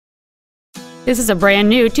This is a brand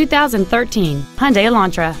new 2013 Hyundai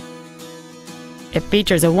Elantra. It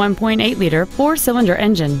features a 1.8-liter four-cylinder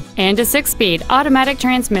engine and a 6-speed automatic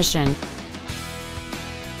transmission.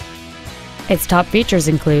 Its top features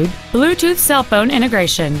include Bluetooth cell phone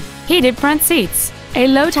integration, heated front seats, a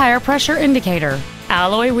low tire pressure indicator,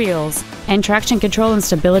 alloy wheels, and traction control and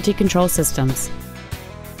stability control systems.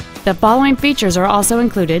 The following features are also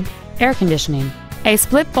included: air conditioning, a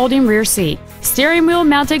split folding rear seat, steering wheel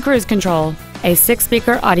mounted cruise control, a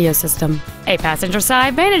 6-speaker audio system, a passenger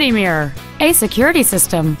side vanity mirror, a security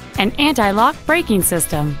system, an anti-lock braking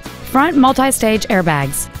system, front multi-stage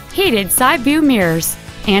airbags, heated side view mirrors,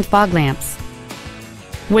 and fog lamps.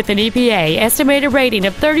 With an EPA estimated rating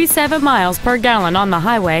of 37 miles per gallon on the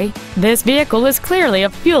highway, this vehicle is clearly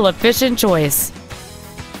a fuel-efficient choice.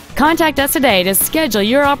 Contact us today to schedule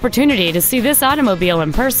your opportunity to see this automobile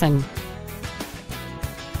in person.